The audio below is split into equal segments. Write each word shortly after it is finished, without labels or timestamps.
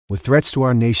With threats to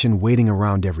our nation waiting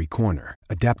around every corner,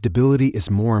 adaptability is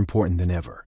more important than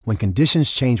ever. When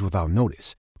conditions change without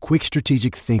notice, quick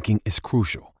strategic thinking is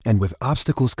crucial. And with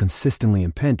obstacles consistently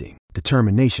impending,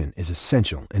 determination is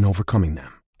essential in overcoming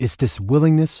them. It's this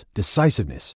willingness,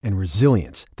 decisiveness, and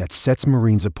resilience that sets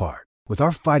Marines apart. With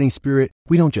our fighting spirit,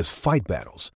 we don't just fight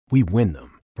battles, we win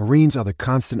them. Marines are the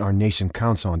constant our nation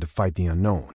counts on to fight the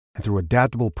unknown. And through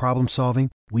adaptable problem solving,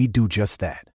 we do just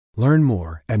that. Learn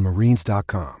more at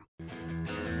marines.com.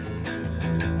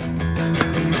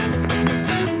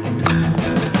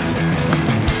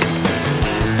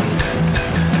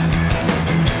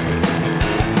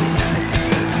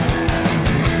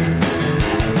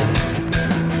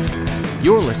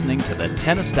 You're listening to the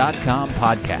Tennis.com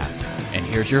podcast, and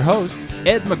here's your host,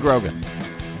 Ed McGrogan.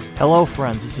 Hello,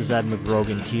 friends. This is Ed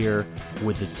McGrogan here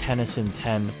with the Tennis in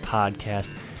 10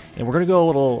 podcast, and we're going to go a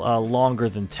little longer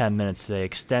than 10 minutes today,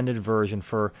 extended version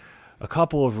for a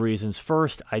couple of reasons.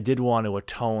 First, I did want to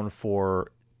atone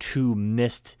for 2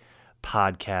 missed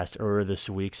podcasts earlier this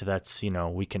week, so that's,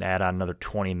 we can add on another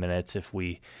 20 minutes if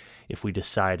we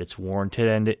decide it's warranted,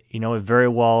 and it very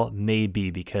well may be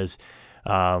because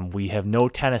we have no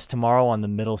tennis tomorrow on the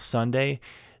middle Sunday,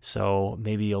 so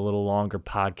maybe a little longer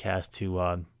podcast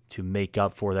to make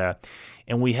up for that.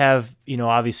 And we have,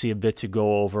 obviously a bit to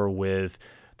go over with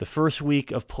the first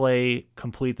week of play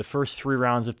complete, the first 3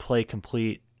 rounds of play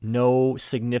complete, no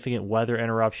significant weather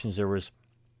interruptions. There was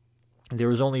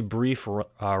only brief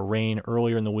rain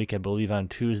earlier in the week, I believe on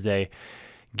Tuesday,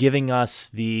 giving us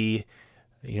the,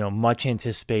 much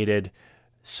anticipated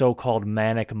so-called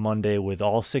Manic Monday with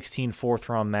all 16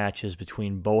 fourth-round matches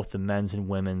between both the men's and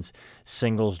women's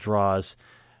singles draws.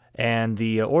 And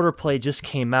the order play just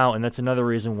came out, and that's another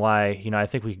reason why, I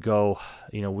think we could go,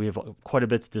 we have quite a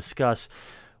bit to discuss.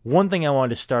 One thing I wanted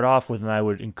to start off with, and I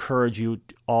would encourage you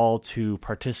all to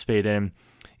participate in,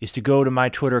 is to go to my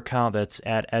Twitter account, that's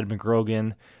at Ed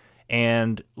McGrogan,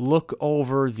 and look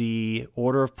over the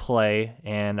order of play,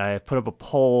 and I have put up a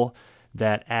poll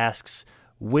that asks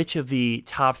which of the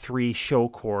top 3 show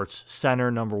courts, center,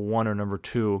 number 1 or number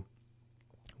 2,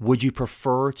 would you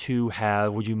prefer to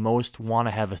have, would you most want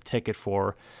to have a ticket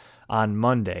for on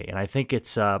Monday? And I think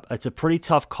it's a pretty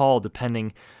tough call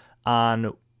depending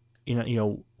on,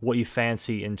 what you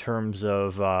fancy in terms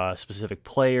of specific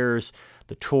players,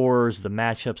 the tours, the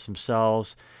matchups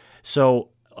themselves. So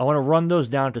I want to run those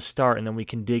down to start, and then we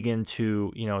can dig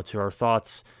into, to our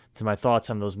thoughts, to my thoughts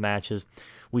on those matches.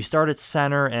 We start at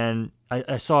center, and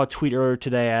I saw a tweet earlier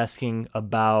today asking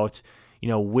about,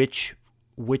 which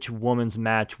woman's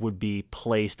match would be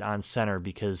placed on center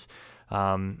because,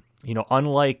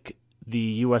 unlike the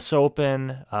U.S.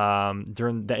 Open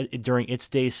during its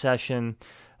day session,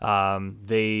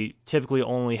 they typically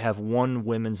only have 1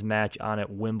 women's match on at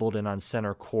Wimbledon on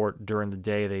center court during the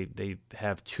day. They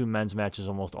have 2 men's matches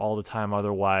almost all the time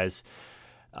otherwise.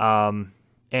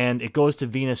 And it goes to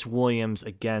Venus Williams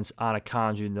against Anna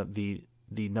Konjuh,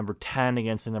 the number 10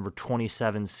 against the number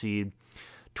 27 seed.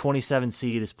 27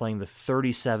 seed is playing the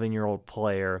 37-year-old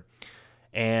player.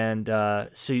 And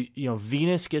so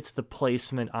Venus gets the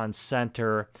placement on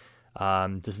center,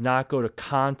 does not go to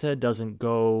Konta, doesn't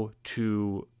go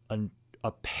to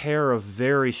a pair of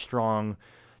very strong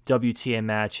WTA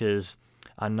matches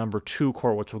on number 2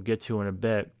 court, which we'll get to in a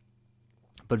bit.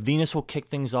 But Venus will kick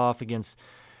things off against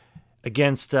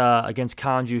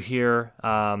Konjuh here.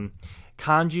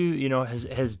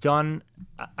 Konjuh, has done,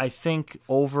 I think,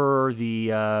 over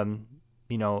the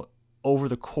over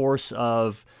the course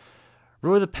of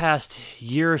really the past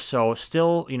year or so.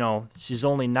 Still, she's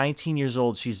only 19 years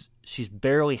old. She's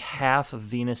barely half of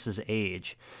Venus's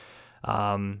age,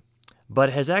 but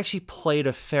has actually played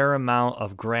a fair amount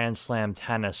of Grand Slam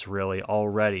tennis really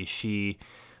already. She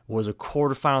was a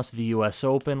quarterfinalist of the U.S.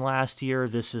 Open last year.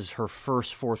 This is her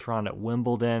first 4th round at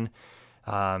Wimbledon.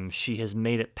 She has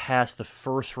made it past the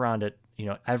first round at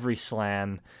every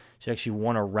slam. She actually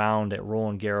won a round at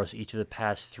Roland Garros each of the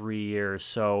past 3 years.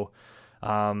 So,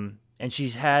 and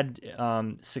she's had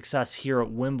success here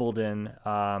at Wimbledon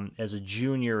as a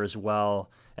junior as well.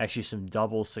 Actually, some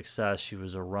doubles success. She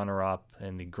was a runner-up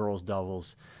in the girls'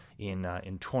 doubles in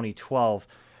 2012.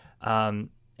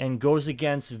 And goes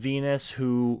against Venus,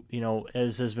 who,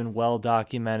 as has been well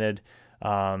documented,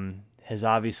 has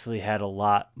obviously had a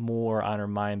lot more on her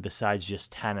mind besides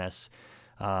just tennis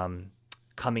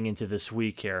coming into this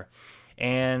week here.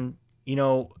 And,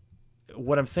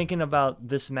 what I'm thinking about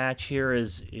this match here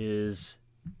is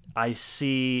I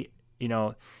see,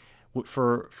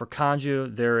 for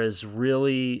Konjuh, there is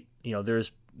really,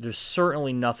 there's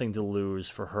certainly nothing to lose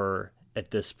for her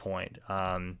at this point.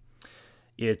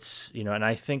 it's, and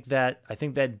I think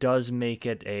that does make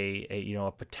it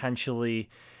a potentially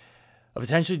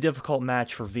difficult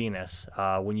match for Venus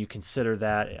when you consider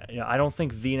that. I don't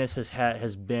think Venus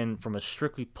has been, from a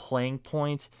strictly playing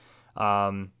point,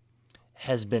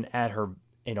 has been at her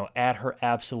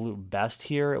absolute best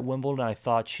here at Wimbledon. I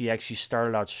thought she actually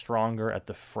started out stronger at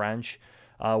the French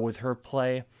with her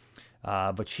play,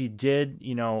 but she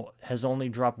has only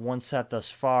dropped one set thus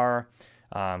far.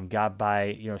 Got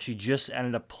by, she just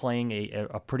ended up playing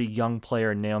a pretty young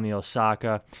player, Naomi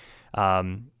Osaka,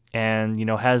 and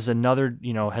has another,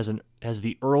 has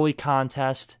the early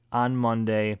contest on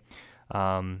Monday,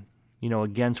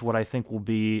 against what I think will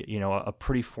be, a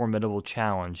pretty formidable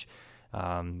challenge,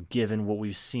 given what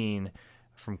we've seen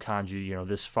from Kanju,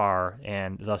 thus far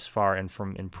and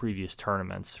from in previous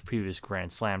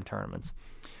Grand Slam tournaments.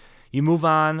 You move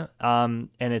on, and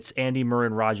it's Andy Murray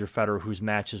and Roger Federer whose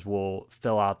matches will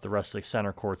fill out the rest of the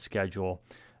center court schedule.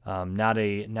 Not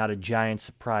a giant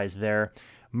surprise there.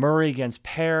 Murray against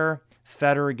Paire,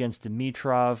 Federer against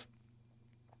Dimitrov.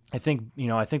 I think the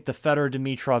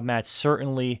Federer-Dimitrov match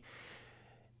certainly,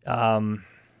 it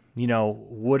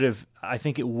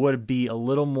would be a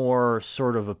little more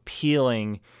sort of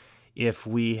appealing if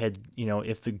we had,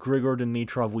 if the Grigor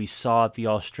Dimitrov we saw at the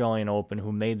Australian Open,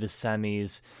 who made the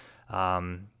semis,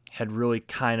 had really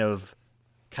kind of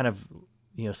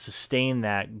sustained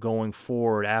that going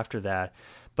forward after that.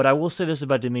 But I will say this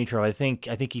about Dimitrov: I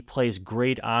think he plays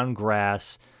great on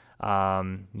grass.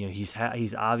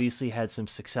 He's obviously had some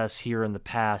success here in the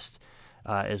past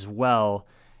as well.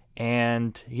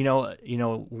 And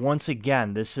once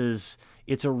again, it's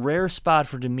a rare spot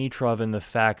for Dimitrov in the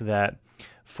fact that,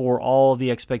 for all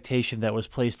the expectation that was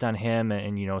placed on him,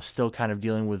 and still kind of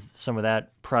dealing with some of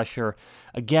that pressure,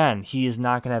 again, he is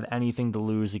not going to have anything to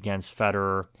lose against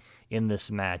Federer in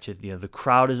this match. The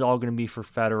crowd is all going to be for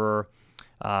Federer.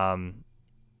 And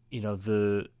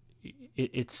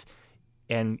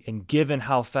given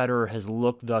how Federer has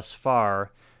looked thus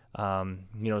far,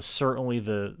 certainly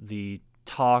the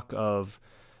talk of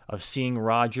seeing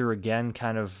Roger again,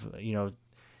 kind of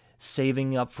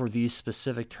saving up for these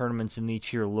specific tournaments in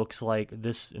each year, looks like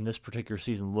this in this particular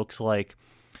season looks like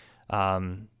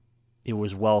it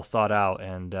was well thought out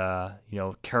and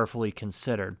carefully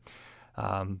considered.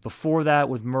 Before that,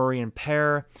 with Murray and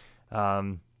Paire,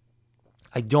 I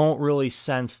don't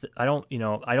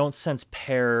sense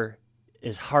Paire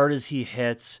as hard as he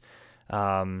hits.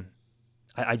 I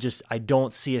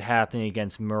don't see it happening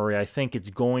against Murray. I think it's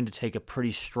going to take a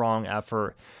pretty strong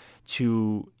effort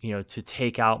to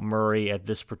take out Murray at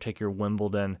this particular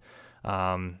Wimbledon.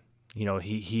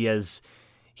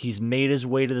 He's made his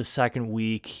way to the second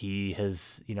week. He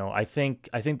has, I think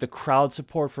the crowd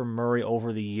support for Murray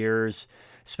over the years,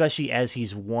 especially as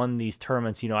he's won these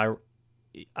tournaments,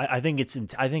 I think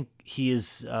he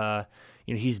is,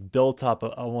 he's built up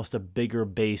almost a bigger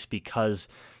base because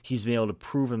he's been able to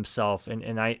prove himself.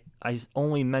 And I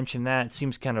only mention that, it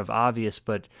seems kind of obvious,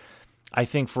 but I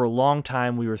think for a long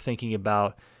time we were thinking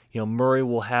about, Murray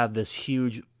will have this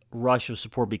huge rush of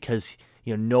support because,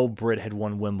 no Brit had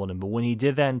won Wimbledon. But when he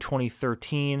did that in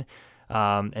 2013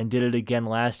 and did it again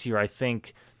last year, I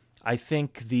think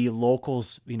the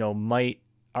locals,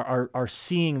 are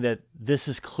seeing that this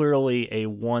is clearly a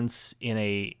once in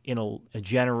a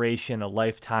generation, a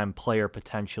lifetime player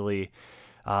potentially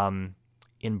in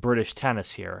British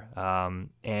tennis here.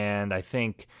 And I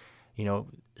think,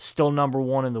 still number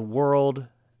one in the world.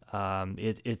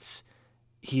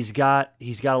 He's got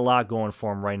a lot going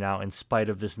for him right now, in spite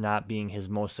of this not being his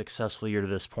most successful year to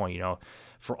this point.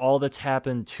 For all that's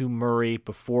happened to Murray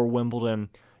before Wimbledon,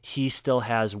 he still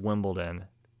has Wimbledon.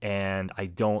 And I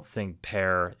don't think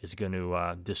Paire is going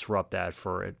to disrupt that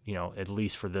for it, at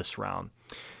least for this round.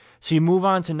 So you move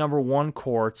on to number one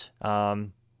court.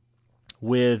 This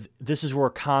is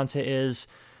where Konta is.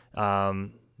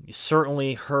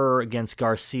 Certainly, her against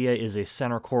Garcia is a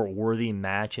center court worthy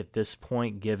match at this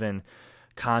point, given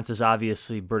Konta's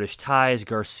obviously British ties.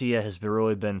 Garcia has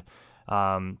really been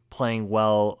playing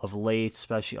well of late,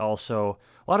 especially also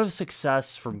a lot of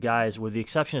success from guys, with the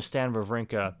exception of Stan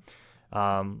Wawrinka.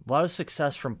 A lot of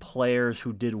success from players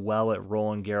who did well at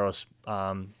Roland Garros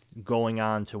going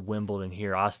on to Wimbledon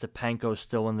here. Ostapenko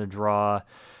still in the draw.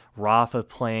 Rafa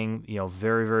playing,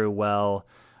 very, very well.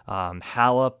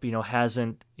 Halep,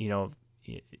 hasn't,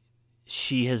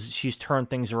 she's turned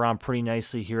things around pretty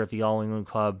nicely here at the All England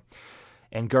Club.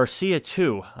 And Garcia,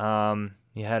 too.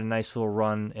 You had a nice little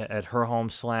run at her home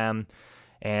slam.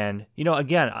 And,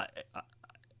 again,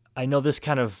 I know this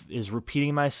kind of is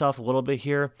repeating myself a little bit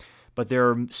here, but there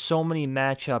are so many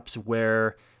matchups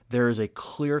where there is a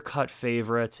clear-cut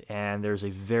favorite, and there's a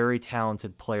very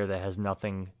talented player that has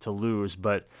nothing to lose,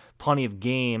 but plenty of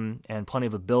game and plenty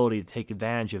of ability to take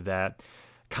advantage of that.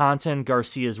 Conton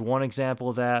Garcia is one example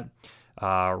of that.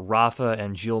 Rafa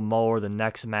and Gilles Muller, the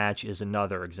next match, is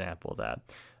another example of that.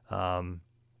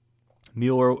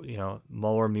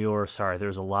 Muller, sorry,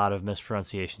 there's a lot of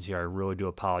mispronunciations here. I really do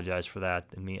apologize for that.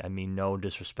 I mean no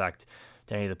disrespect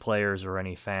to any of the players or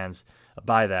any fans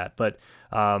by that. But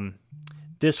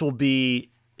this will be,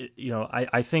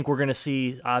 I think we're going to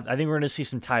see. I think we're going to see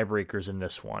some tiebreakers in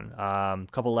this one. A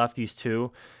couple lefties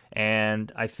too,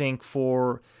 and I think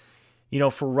for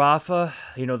Rafa,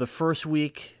 the first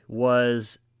week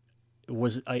was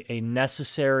a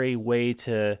necessary way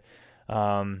to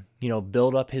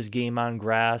build up his game on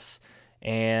grass,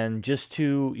 and just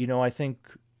to I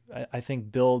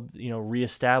think build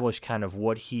reestablish kind of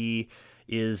what he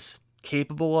is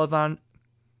capable of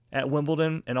at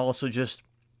Wimbledon, and also just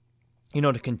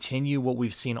to continue what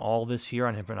we've seen all this year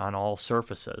on him on all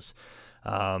surfaces.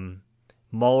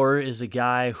 Muller is a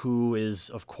guy who is,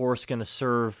 of course, going to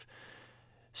serve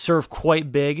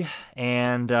quite big,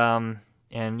 and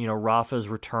Rafa's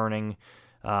returning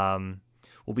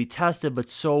will be tested, but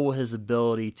so will his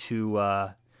ability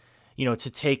to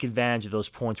take advantage of those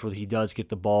points where he does get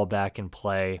the ball back in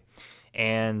play.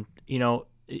 And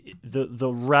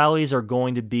the rallies are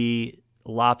going to be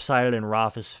lopsided in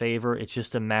Rafa's favor. It's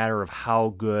just a matter of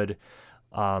how good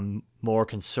Muller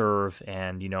can serve,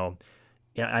 and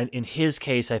in his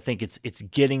case, I think it's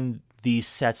getting these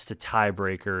sets to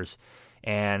tiebreakers,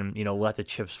 and let the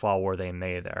chips fall where they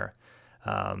may there.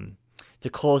 To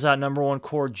close out number one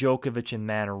court, Djokovic and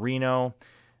Mannarino.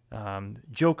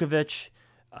 Djokovic,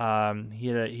 he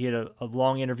had a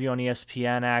long interview on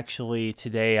ESPN actually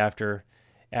today after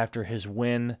his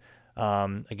win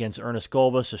against Ernest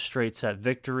Gulbis, a straight set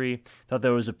victory. Thought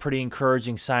that was a pretty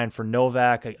encouraging sign for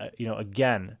Novak.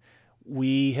 Again,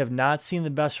 we have not seen the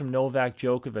best from Novak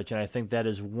Djokovic, and I think that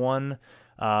is one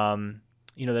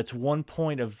that's one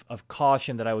point of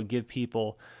caution that I would give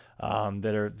people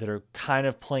that are kind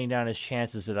of playing down his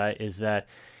chances. Is that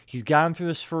he's gotten through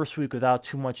this first week without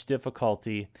too much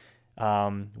difficulty,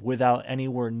 without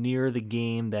anywhere near the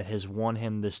game that has won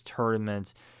him this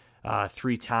tournament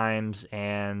 3 times,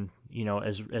 and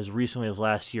as recently as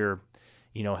last year,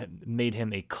 made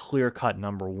him a clear-cut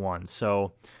number one.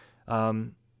 So,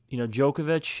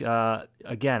 Djokovic,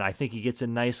 again, I think he gets a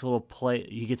nice little play.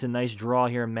 He gets a nice draw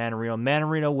here in Mannarino.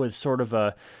 Mannarino with sort of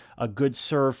a good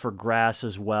serve for grass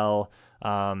as well.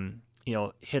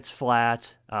 Hits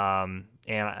flat, and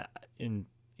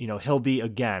he'll be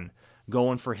again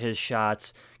going for his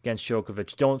shots against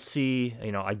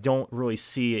Djokovic. I don't really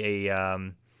see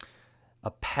a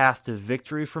path to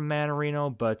victory from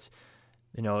Mannarino, but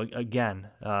again,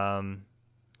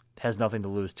 has nothing to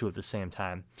lose to at the same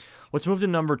time. Let's move to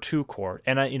number 2 court,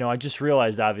 and I just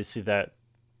realized obviously that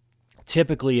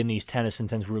typically in these tennis and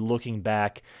tens we're looking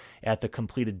back at the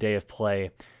completed day of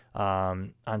play.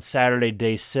 On Saturday,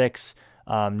 day 6,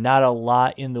 not a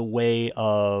lot in the way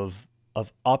of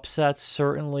upsets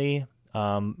certainly,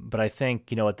 but I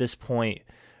think at this point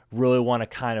really want to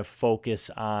kind of focus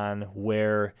on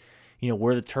where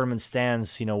the tournament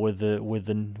stands, with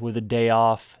the day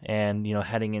off, and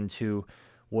heading into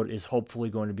what is hopefully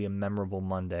going to be a memorable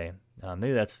Monday.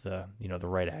 Maybe that's the the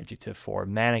right adjective for it.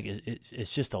 Manic.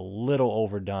 It's just a little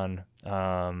overdone.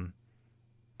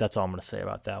 That's all I'm going to say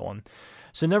about that one.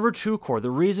 So number 2 court. The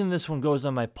reason this one goes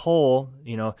on my poll,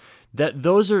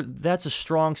 that's a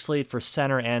strong slate for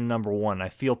center and number 1. I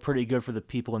feel pretty good for the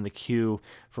people in the queue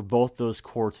for both those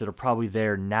courts that are probably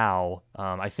there now.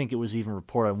 I think it was even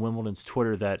reported on Wimbledon's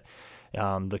Twitter that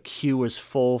the queue is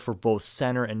full for both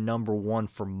center and number 1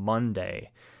 for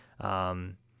Monday.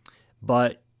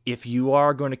 But if you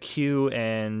are going to queue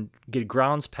and get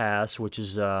grounds pass, which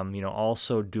is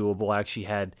also doable, I actually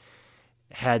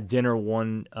had dinner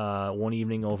one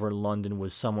evening over in London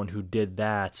with someone who did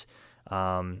that,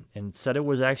 and said it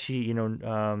was actually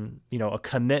a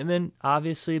commitment,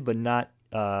 obviously, but not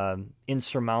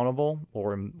insurmountable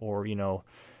or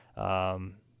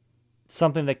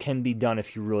something that can be done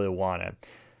if you really want it.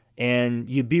 And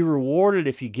you'd be rewarded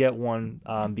if you get one,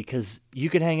 because you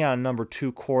could hang out on number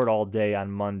 2 court all day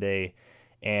on Monday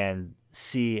and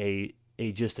see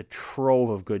just a trove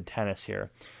of good tennis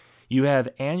here. You have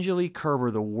Angelique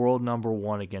Kerber, the world number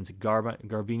 1, against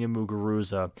Garbiñe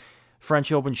Muguruza,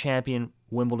 French Open champion,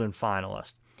 Wimbledon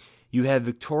finalist. You have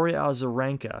Victoria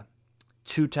Azarenka,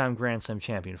 2-time Grand Slam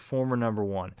champion, former number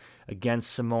 1,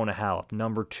 against Simona Halep,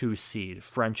 number 2 seed,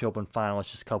 French Open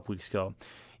finalist just a couple weeks ago.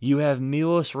 You have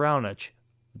Milos Raonic,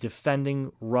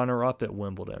 defending runner-up at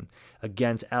Wimbledon,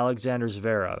 against Alexander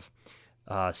Zverev.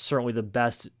 Certainly the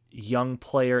best young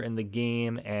player in the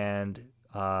game, and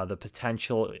the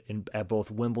potential at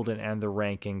both Wimbledon and the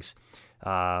rankings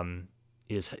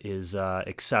is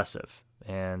excessive.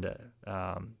 And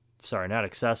sorry, not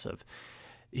excessive.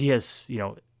 He has,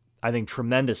 I think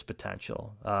tremendous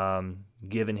potential,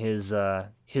 given his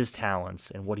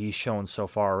talents and what he's shown so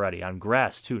far already on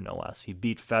grass too, no less. He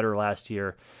beat Federer last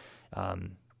year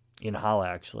in Halle,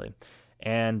 actually,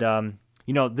 and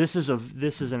this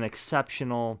is an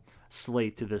exceptional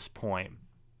slate to this point.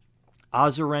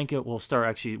 Azarenka will start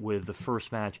actually with the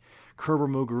first match. Kerber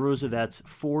Muguruza, that's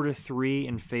 4-3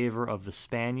 in favor of the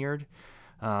Spaniard.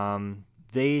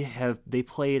 They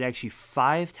played actually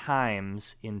 5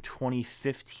 times in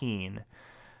 2015,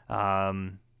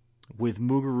 with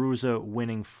Muguruza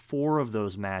winning 4 of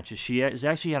those matches. She is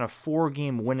actually on a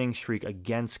 4-game winning streak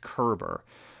against Kerber.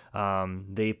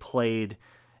 They played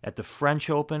at the French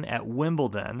Open, at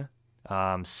Wimbledon,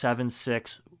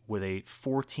 7-6 with a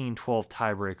 14-12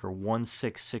 tiebreaker,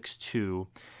 1-6, 6-2.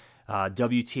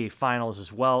 WTA finals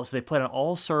as well. So they played on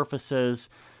all surfaces.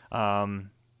 And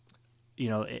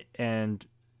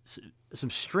some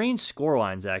strange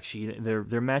scorelines, actually.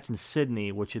 Their match in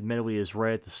Sydney, which admittedly is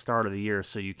right at the start of the year,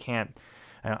 so you can't,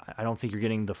 I don't think you're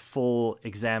getting the full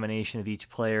examination of each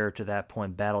player to that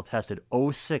point, battle tested.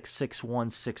 0-6, 6-1,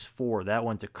 6-4. That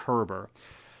went to Kerber.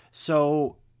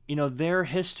 So, their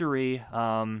history,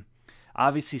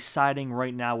 obviously siding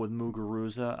right now with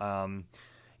Muguruza.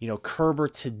 Kerber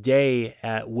today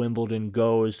at Wimbledon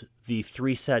goes the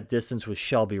 3-set distance with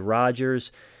Shelby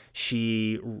Rogers.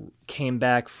 She came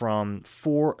back from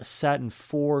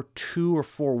 4-4, 2 or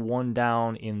 4-1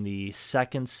 down in the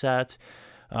second set.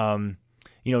 Not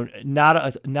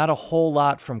a whole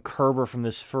lot from Kerber from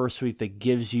this first week that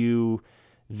gives you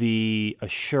the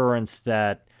assurance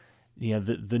that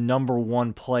the number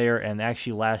one player and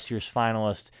actually last year's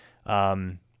finalist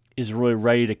is really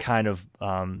ready to kind of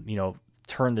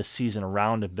turn the season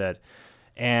around a bit.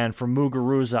 And for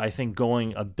Muguruza, I think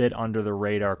going a bit under the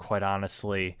radar, quite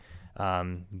honestly,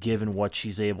 given what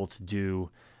she's able to do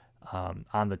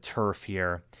on the turf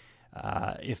here.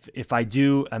 If I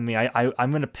do, I'm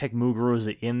going to pick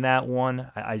Muguruza in that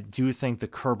one. I do think the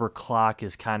Kerber clock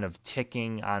is kind of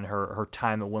ticking on her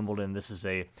time at Wimbledon. This is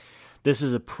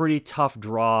a pretty tough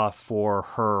draw for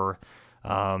her,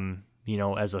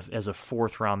 as a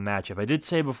fourth round matchup. I did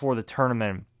say before the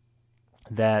tournament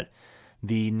that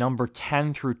the number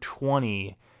 10 through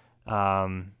 20,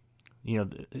 11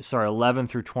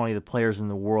 through 20, the players in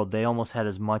the world, they almost had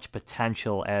as much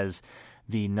potential as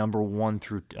the number 1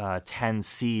 through 10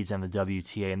 seeds on the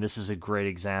WTA, and this is a great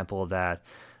example of that.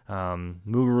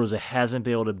 Muguruza hasn't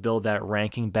been able to build that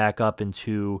ranking back up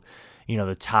into,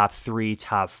 the top 3,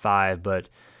 top 5, but,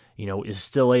 is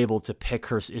still able to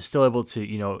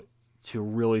to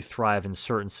really thrive in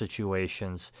certain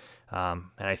situations. And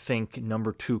I think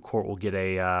number 2 court will get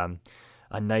a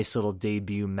nice little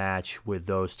debut match with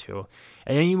those two.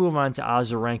 And then you move on to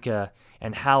Azarenka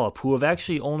and Halep, who have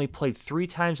actually only played 3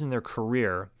 times in their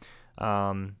career,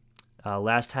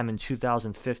 last time in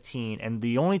 2015, and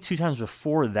the only 2 times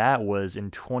before that was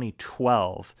in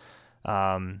 2012.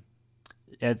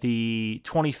 At the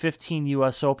 2015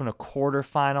 U.S. Open, a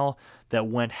quarterfinal that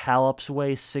went Halep's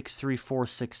way, 6-3,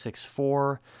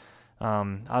 4-6,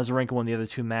 6-4. Azarenka won the other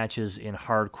 2 matches in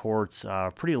hard courts,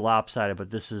 pretty lopsided,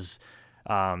 but this is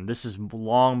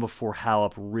long before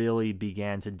Halep really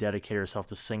began to dedicate herself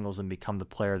to singles and become the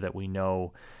player that we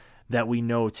know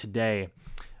today.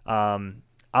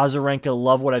 Azarenka,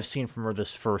 love what I've seen from her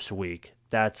this first week.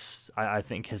 That's, I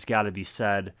think, has got to be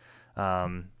said.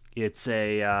 It's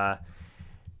a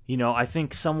I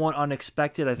think somewhat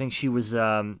unexpected. I think she was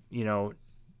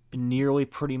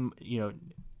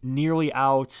nearly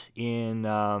out in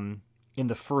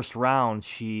the first round.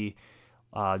 She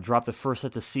dropped the first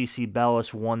set to CC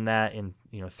Bellis, won that in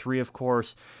 3, of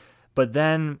course, but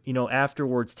then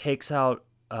afterwards takes out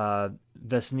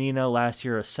Vesnina last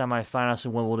year, a semifinalist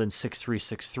in Wimbledon, 6-3,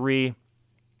 6-3,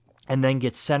 and then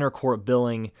gets center court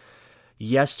billing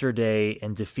yesterday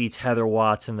and defeats Heather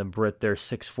Watson, the Brit, there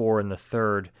 6-4 in the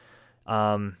third.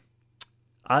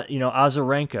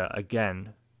 Azarenka,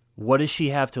 again, what does she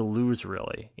have to lose,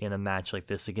 really, in a match like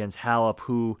this against Halep,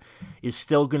 who is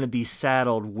still going to be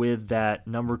saddled with that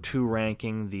number 2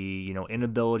 ranking, the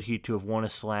inability to have won a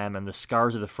slam, and the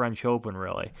scars of the French Open,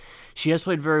 really. She has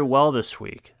played very well this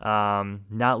week,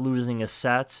 not losing a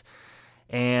set,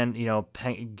 and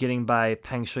getting by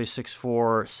Peng Shuai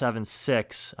 6-4,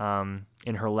 7-6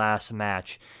 in her last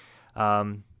match.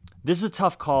 This is a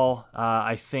tough call,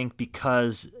 I think,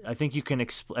 because I think you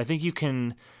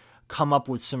can come up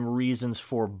with some reasons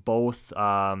for both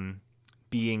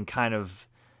being kind of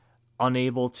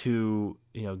unable to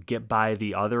get by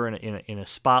the other in a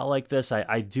spot like this.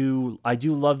 I do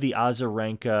love the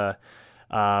Azarenka.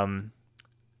 I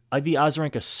like the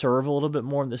Azarenka serve a little bit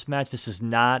more in this match. This is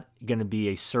not going to be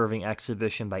a serving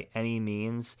exhibition by any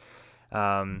means.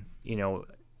 One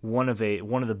of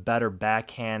the better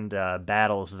backhand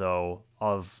battles though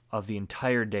of the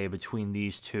entire day between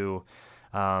these two.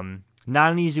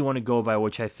 Not an easy one to go by,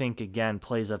 which I think again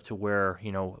plays up to where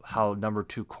how number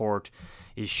 2 court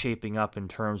is shaping up in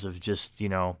terms of just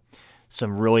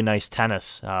some really nice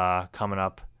tennis coming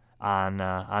up on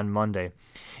Monday.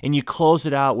 And you close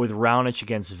it out with Raonic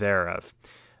against Zverev.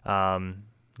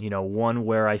 One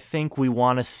where I think we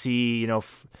want to see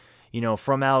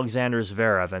from Alexander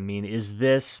Zverev. I mean,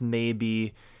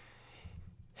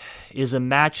 is a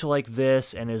match like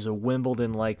this and is a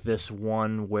Wimbledon like this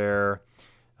one where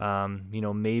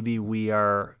maybe we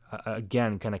are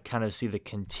again going to kind of see the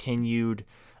continued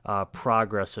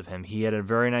progress of him. He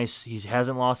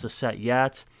hasn't lost a set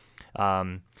yet.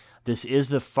 This is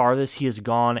the farthest he has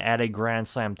gone at a Grand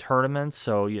Slam tournament,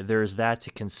 so there's that to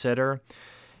consider.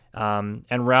 And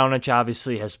Raonic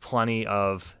obviously has plenty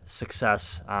of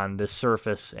success on this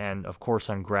surface and, of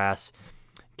course, on grass,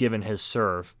 given his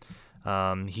serve.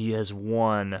 He has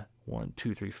won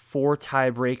 4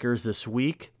 tiebreakers this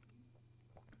week.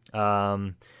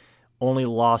 Only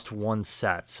lost 1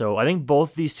 set. So I think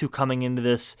both these two coming into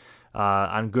this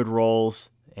on good rolls,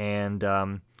 and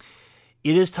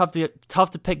it is tough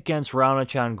to pick against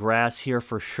Raonic on grass here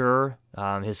for sure.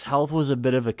 His health was a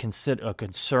bit of a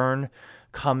concern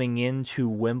coming into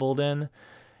Wimbledon,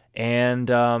 and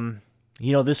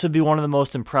this would be one of the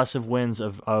most impressive wins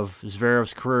of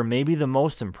Zverev's career, maybe the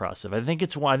most impressive. I think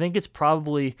it's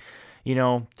probably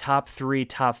top 3,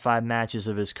 top 5 matches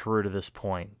of his career to this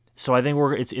point. So I think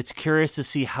it's curious to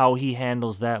see how he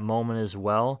handles that moment as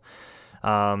well.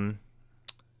 I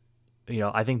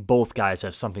think both guys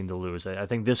have something to lose. I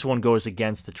think this one goes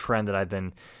against the trend that I've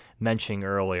been mentioning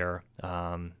earlier,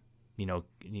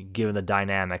 given the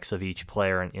dynamics of each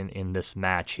player in this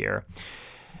match here.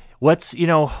 With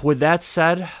that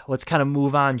said, let's kind of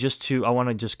move on I want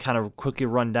to just kind of quickly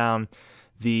run down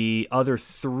the other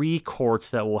 3 courts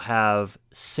that will have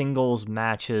singles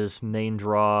matches, main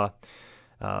draw,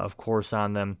 of course,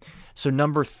 on them. So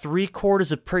number 3 court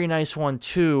is a pretty nice one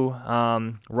too.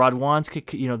 Radwanska,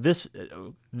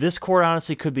 this court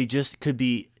honestly could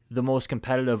be the most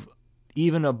competitive,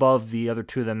 even above the other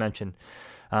 2 that I mentioned.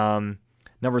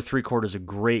 Number 3 court is a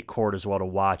great court as well to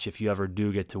watch if you ever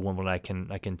do get to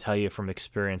Wimbledon. I can tell you from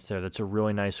experience there, that's a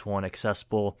really nice one,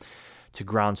 accessible to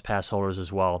grounds pass holders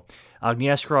as well.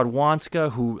 Agnieszka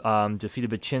Radwanska, who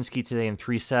defeated Bacsinszky today in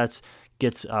 3 sets,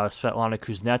 gets Svetlana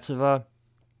Kuznetsova.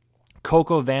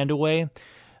 Coco Vandeweghe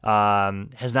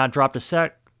has not dropped a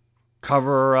set.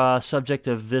 Cover subject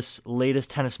of this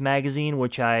latest tennis magazine,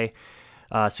 which I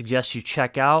suggest you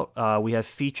check out. We have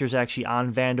features actually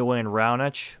on Vandeweghe and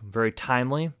Raonic, very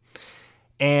timely.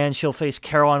 And she'll face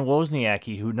Caroline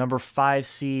Wozniacki, who number 5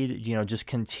 seed, just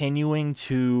continuing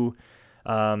to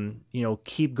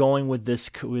keep going with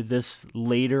this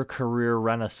later career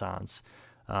renaissance.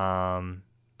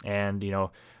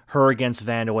 Her against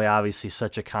Vandeweghe, obviously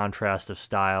such a contrast of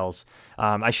styles.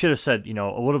 I should have said, a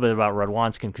little bit about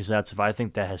Radwanska and Kuznetsova. I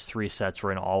think that has 3 sets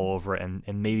written all over it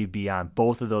and maybe beyond.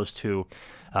 Both of those two,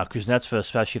 Kuznetsova,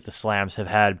 especially at the slams, have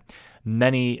had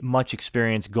much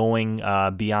experience going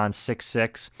beyond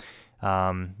 6-6.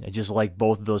 I just like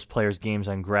both of those players' games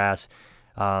on grass.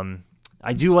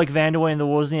 I do like Vandeweghe in the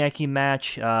Wozniacki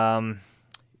match.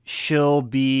 She'll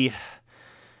be...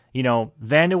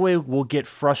 Vandeweghe will get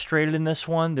frustrated in this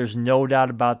one. There's no doubt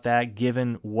about that,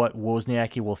 given what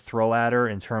Wozniacki will throw at her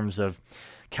in terms of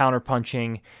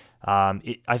counterpunching.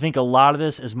 I think a lot of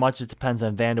this, as much as it depends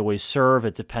on Vandeweghe's serve,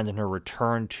 it depends on her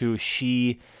return too.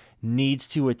 She needs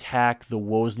to attack the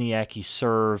Wozniacki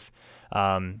serve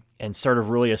and sort of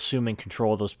really assuming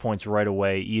control of those points right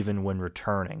away, even when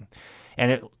returning.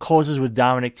 And it closes with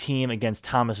Dominic Thiem against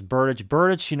Thomas Berdych.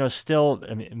 Berdych, still,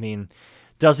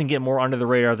 doesn't get more under the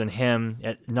radar than him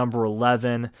at number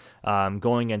 11,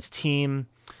 going against Thiem.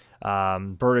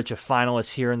 Berdych, a finalist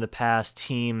here in the past.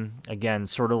 Thiem, again,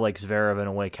 sort of like Zverev in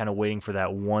a way, kind of waiting for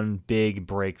that one big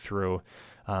breakthrough,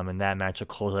 and that match will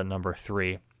close at number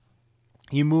 3.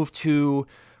 You move to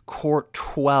court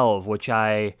 12, which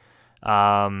I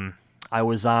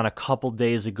was on a couple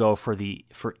days ago for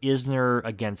Isner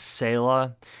against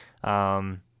Sela.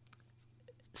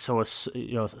 So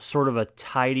sort of a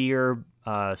tidier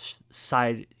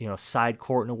side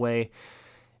court in a way.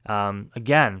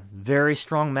 Again, very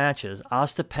strong matches.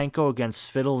 Ostapenko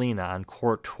against Svitolina on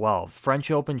court 12.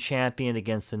 French Open champion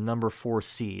against the number 4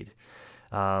 seed.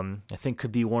 I think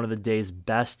could be one of the day's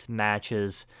best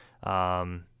matches.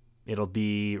 It'll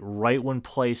be right when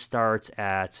play starts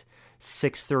at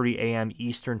 6:30 a.m.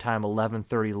 Eastern Time,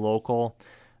 11:30 local.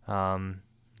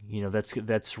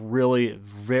 That's really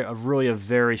a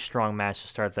very strong match to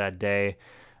start that day.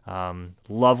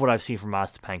 Love what I've seen from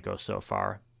Ostapenko so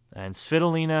far. And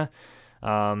Svitolina,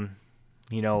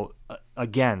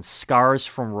 again, scars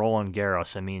from Roland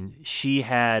Garros. I mean, she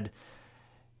had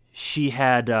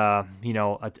a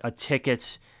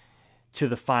ticket to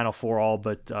the Final Four, all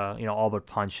but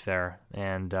punched there,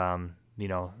 and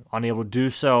unable to do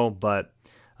so, but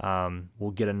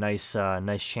we'll get a nice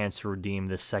chance to redeem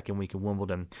this second week of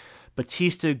Wimbledon.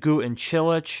 Bautista, Agut, and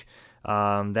Cilic.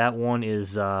 That one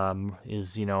is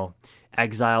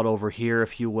exiled over here,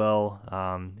 if you will.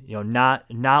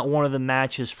 Not one of the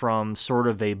matches from sort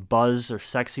of a buzz or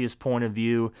sexiest point of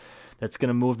view that's going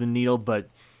to move the needle, but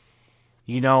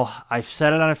I've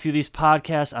said it on a few of these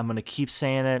podcasts. I'm going to keep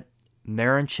saying it.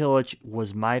 Marin Cilic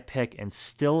was my pick and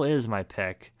still is my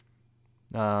pick.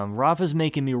 Rafa's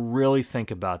making me really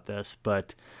think about this,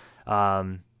 but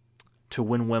to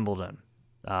win Wimbledon.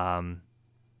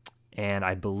 And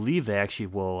I believe they actually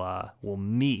will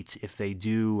meet if they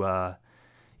do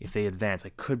if they advance. I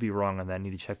could be wrong on that. I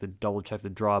need to double check the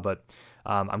draw, but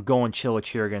I'm going Cilic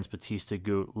here against Bautista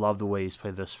Agut. Love the way he's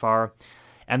played this far.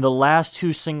 And the last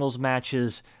two singles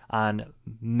matches on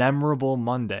Memorable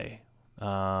Monday,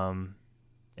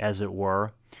 as it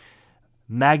were.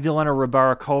 Magdalena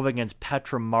Rybarikova against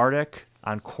Petra Martic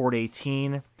on court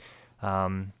 18,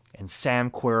 and Sam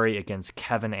Querrey against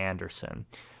Kevin Anderson.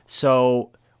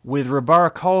 So with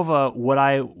Rybarikova, what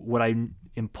I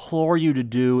implore you to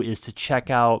do is to check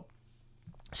out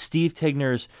Steve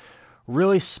Tigner's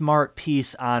really smart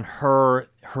piece on her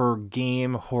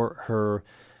game, her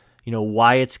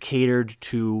why it's catered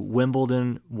to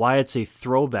Wimbledon, why it's a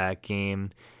throwback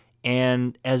game,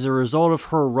 and as a result of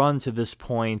her run to this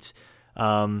point,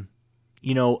 I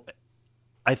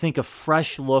think a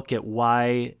fresh look at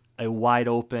why a wide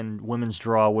open women's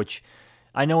draw, which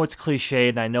I know it's cliched,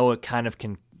 and I know it kind of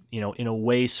can, in a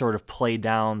way, sort of play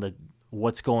down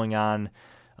what's going on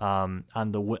the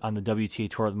WTA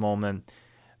tour at the moment.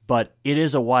 But it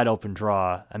is a wide open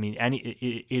draw. I mean,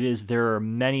 it is. There are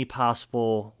many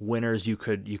possible winners you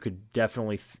could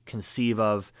definitely conceive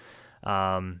of,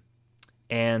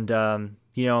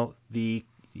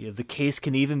 the case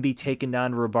can even be taken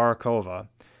down to Rybarikova.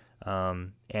 I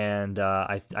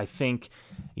think,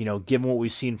 given what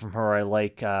we've seen from her, I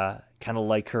kind of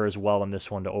like her as well in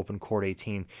this one to open court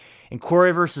 18. And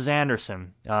Querrey versus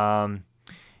Anderson,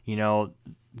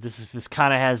 this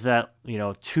kind of has that,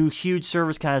 two huge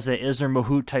servers, kind of has that Isner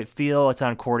Mahut type feel. It's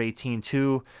on court 18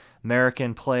 too,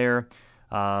 American player.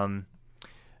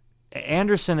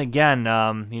 Anderson, again,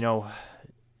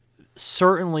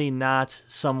 certainly not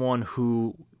someone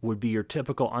who would be your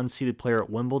typical unseeded player at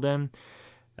Wimbledon.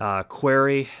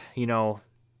 Querrey,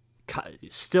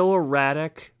 still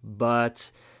erratic,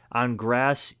 but on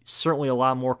grass, certainly a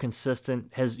lot more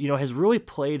consistent. Has really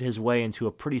played his way into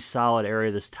a pretty solid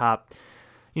area, this top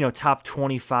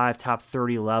 25, top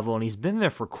 30 level, and he's been there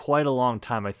for quite a long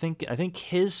time. I think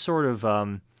his sort of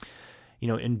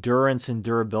endurance and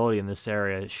durability in this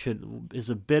area is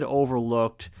a bit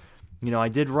overlooked. I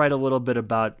did write a little bit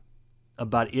about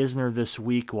Isner this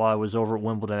week while I was over at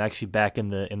Wimbledon, actually back in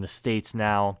the States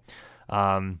now.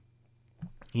 I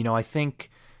think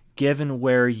given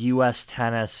where U.S.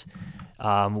 tennis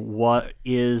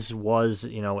was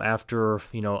after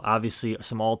obviously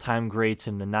some all-time greats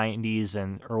in the 90s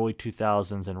and early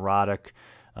 2000s and Roddick,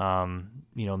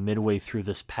 midway through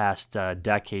this past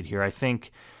decade here, I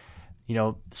think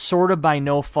sort of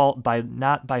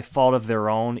not by fault of their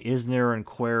own, Isner and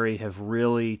Querrey have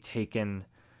really taken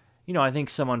I think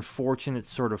some unfortunate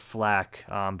sort of flack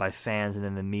by fans and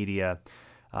in the media.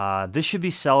 This should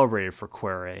be celebrated for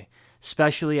Querrey,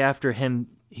 especially after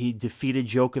he defeated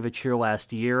Djokovic here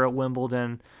last year at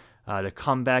Wimbledon, to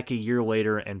come back a year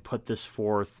later and put this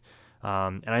forth.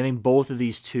 And I think both of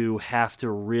these two have to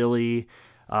really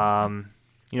like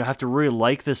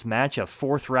this matchup.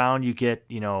 Fourth round, you get,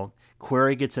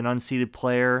 Querrey gets an unseeded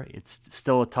player. It's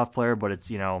still a tough player, but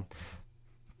it's,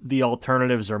 the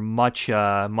alternatives are much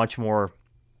more,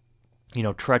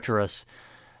 treacherous.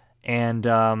 And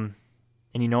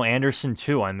Anderson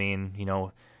too. I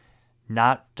mean,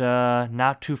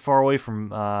 not too far away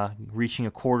from reaching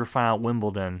a quarterfinal at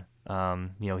Wimbledon. I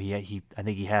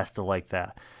think he has to like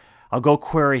that. I'll go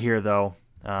Querrey here though.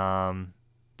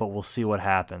 but we'll see what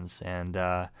happens. And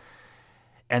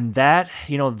that,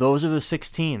 those are the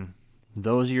 16.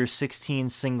 Those are your 16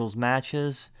 singles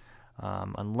matches,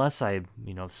 unless I,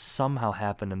 somehow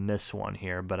happen to miss one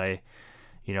here. But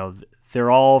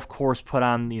they're all, of course, put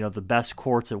on, the best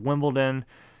courts at Wimbledon.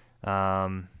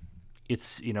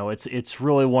 It's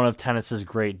really one of tennis's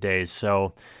great days.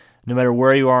 So no matter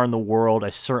where you are in the world, I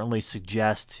certainly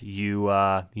suggest you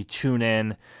tune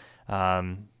in,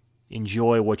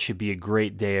 enjoy what should be a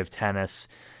great day of tennis.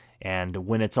 And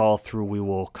when it's all through, we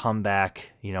will come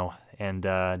back, and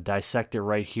dissect it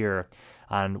right here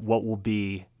on what will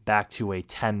be back to a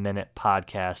 10-minute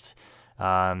podcast.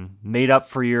 Made up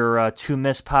for your 2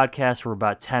 missed podcasts. We're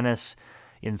about tennis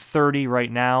in 30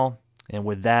 right now. And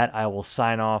with that, I will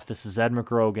sign off. This is Ed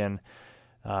McGrogan.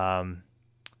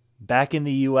 Back in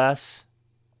the U.S.,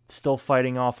 still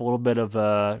fighting off a little bit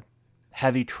of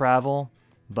heavy travel,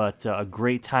 but a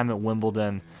great time at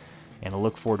Wimbledon. And I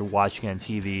look forward to watching on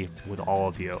TV with all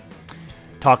of you.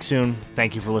 Talk soon.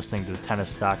 Thank you for listening to the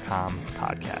Tennis.com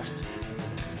podcast.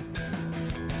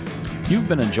 You've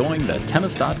been enjoying the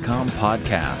Tennis.com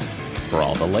podcast. For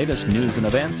all the latest news and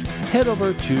events, head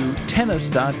over to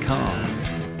Tennis.com.